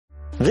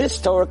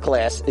This Torah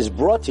class is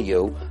brought to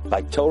you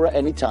by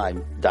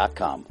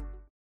TorahAnytime.com.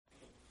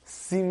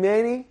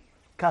 Simeni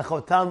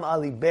kachotam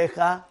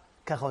alibecha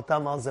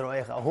kachotam al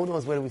zeroecha. Who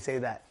knows when we say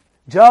that?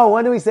 Joe,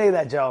 when do we say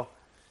that, Joe?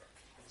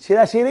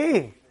 Shira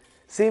Shirim.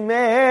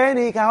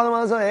 Simeni kachotam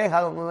al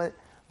zeroecha.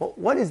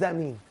 What does that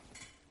mean?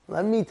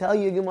 Let me tell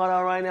you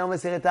Gemara right now,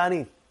 Masechet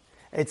Ta'anit.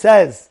 It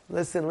says,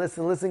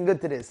 listen good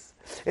to this.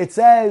 It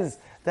says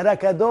that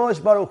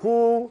HaKadosh Baruch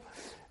Hu,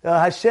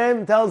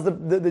 Hashem tells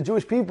the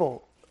Jewish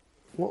people,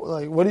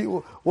 what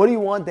do you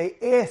want? They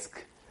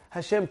ask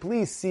Hashem,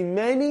 please,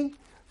 Simeni,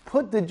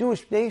 put the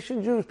Jewish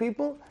nation, Jewish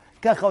people,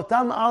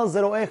 kachotam al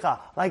zeroecha,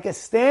 like a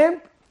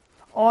stamp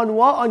on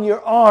what? On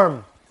your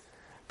arm.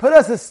 Put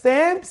us a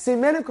stamp,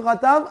 Simeni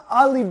kachotam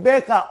al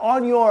libecha,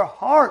 on your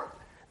heart.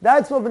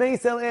 That's what Bnei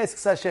Yisrael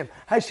asks Hashem.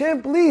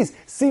 Hashem, please,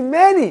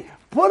 Simeni,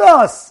 put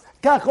us,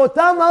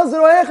 kachotam al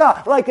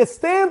zeroecha, like a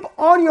stamp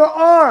on your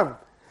arm.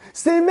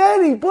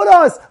 Simeni, put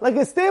us, like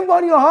a stamp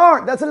on your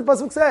heart. That's what the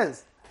pasuk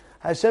says.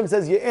 Hashem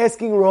says, you're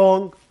asking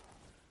wrong.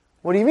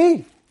 What do you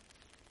mean?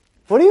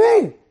 What do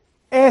you mean?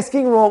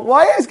 Asking wrong.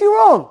 Why asking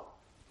wrong?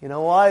 You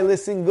know why?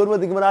 Listen good what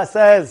the Gemara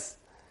says.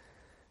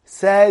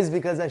 Says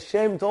because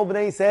Hashem told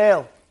Bnei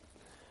Yisrael,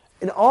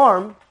 an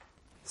arm,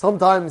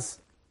 sometimes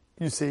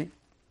you see,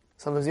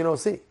 sometimes you don't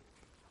see.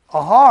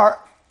 A heart,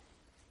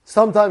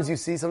 sometimes you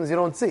see, sometimes you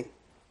don't see.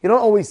 You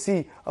don't always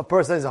see a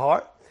person as a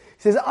heart.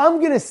 He says, I'm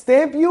going to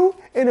stamp you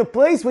in a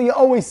place where you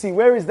always see.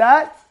 Where is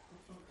that?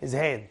 His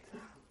hand.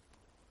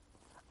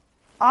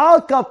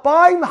 Al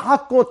kapayim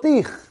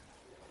hakotich.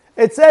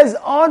 It says,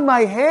 on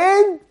my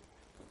hand,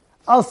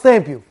 I'll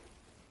stamp you.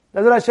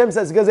 That's what Hashem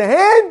says. Because a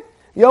hand,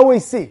 you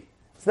always see.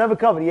 It's never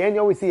covered. Your hand,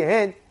 you always see a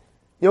hand.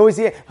 You always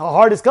see a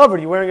heart is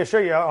covered. You're wearing a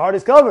shirt, your heart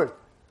is covered.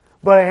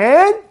 But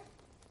a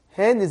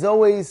hand is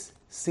always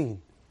seen.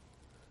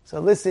 So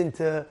listen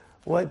to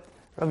what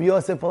Rabbi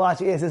Yosef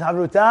Palachi asks.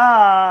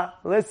 Havruta,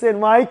 listen,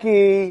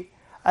 Mikey.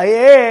 I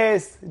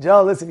asked.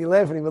 Joe, listen, you're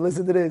laughing, but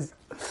listen to this.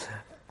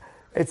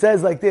 It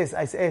says like this.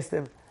 I asked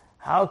him,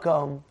 how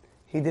come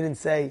he didn't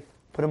say,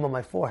 put him on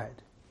my forehead?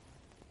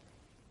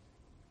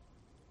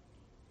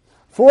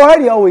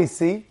 Forehead you always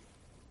see.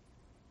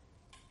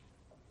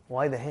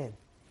 Why the hand?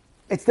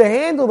 It's the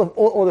hand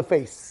or the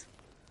face.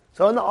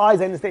 So in the eyes,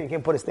 I understand you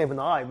can't put a stamp in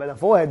the eye, but the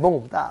forehead,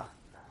 boom, da.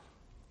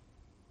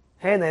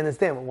 Hand, I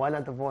understand, but why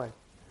not the forehead?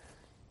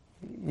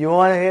 You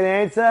want to hear the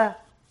answer?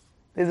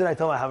 This is what I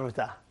told my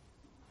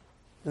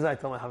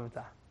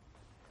Havruta.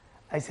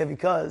 I said,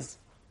 because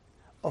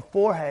a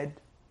forehead,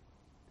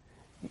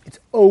 it's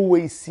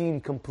always seen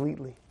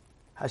completely.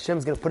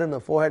 Hashem's going to put it on the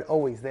forehead,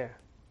 always there.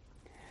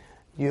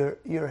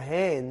 Your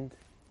hand,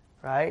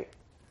 right?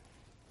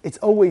 It's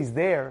always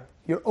there.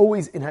 You're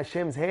always in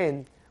Hashem's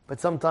hand, but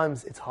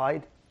sometimes it's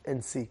hide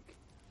and seek.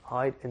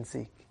 Hide and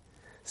seek.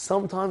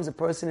 Sometimes a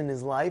person in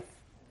his life,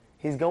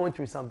 he's going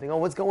through something. Oh,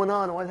 what's going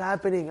on? What's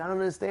happening? I don't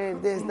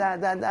understand. This,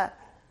 that.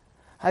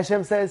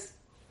 Hashem says,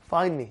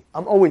 find me.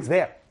 I'm always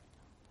there.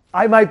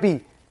 I might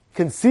be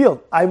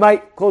concealed. I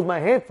might close my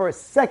hand for a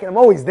second. I'm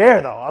always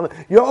there though.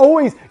 You're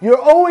always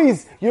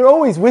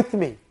with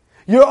me.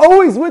 You're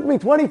always with me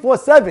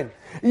 24/7.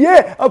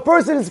 Yeah, a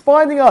person is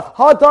finding a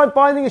hard time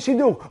finding a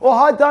shidduch, or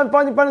hard time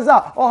finding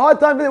parnasah, or hard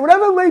time finding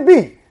whatever it may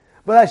be.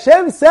 But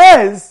Hashem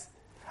says,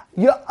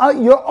 you're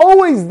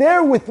always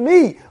there with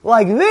me,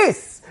 like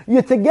this.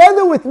 You're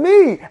together with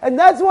me. And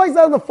that's why it's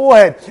on the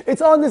forehead.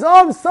 It's on this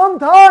arm.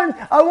 Sometimes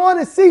I want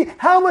to see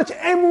how much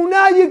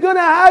emunah you're going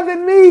to have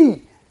in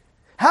me.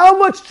 How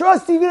much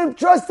trust are you going to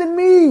trust in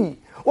me?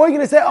 Or you're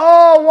going to say,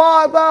 oh,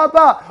 wah, bah,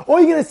 bah. Or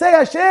you're going to say,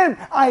 Hashem,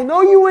 I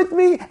know you're with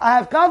me. I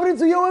have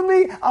confidence in you and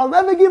me. I'll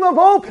never give up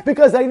hope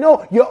because I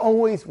know you're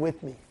always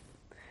with me.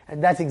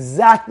 And that's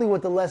exactly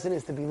what the lesson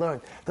is to be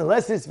learned. The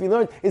lesson is to be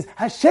learned is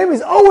Hashem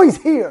is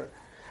always here.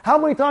 How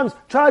many times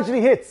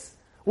tragedy hits?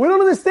 We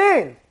don't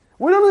understand.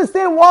 We don't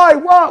understand why,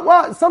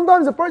 what.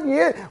 Sometimes a person,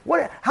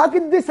 how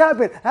could this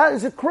happen?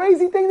 It's a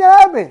crazy thing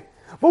that happened.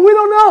 But we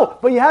don't know.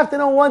 But you have to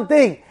know one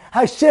thing.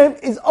 Hashem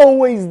is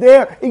always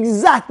there.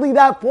 Exactly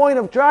that point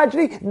of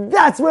tragedy,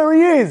 that's where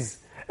He is.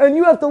 And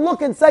you have to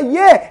look and say,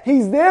 yeah,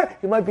 He's there.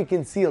 He might be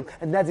concealed.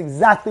 And that's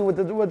exactly what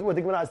the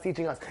Gemara is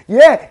teaching us.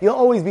 Yeah, He'll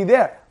always be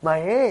there. My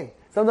hand.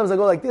 Sometimes I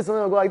go like this,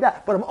 sometimes I go like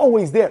that. But I'm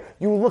always there.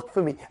 You look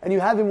for me. And you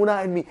have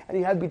emunah in me. And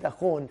you have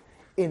bitachon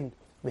in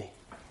me.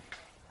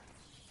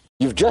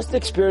 You've just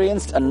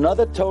experienced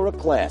another Torah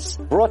class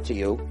brought to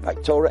you by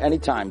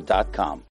TorahAnytime.com.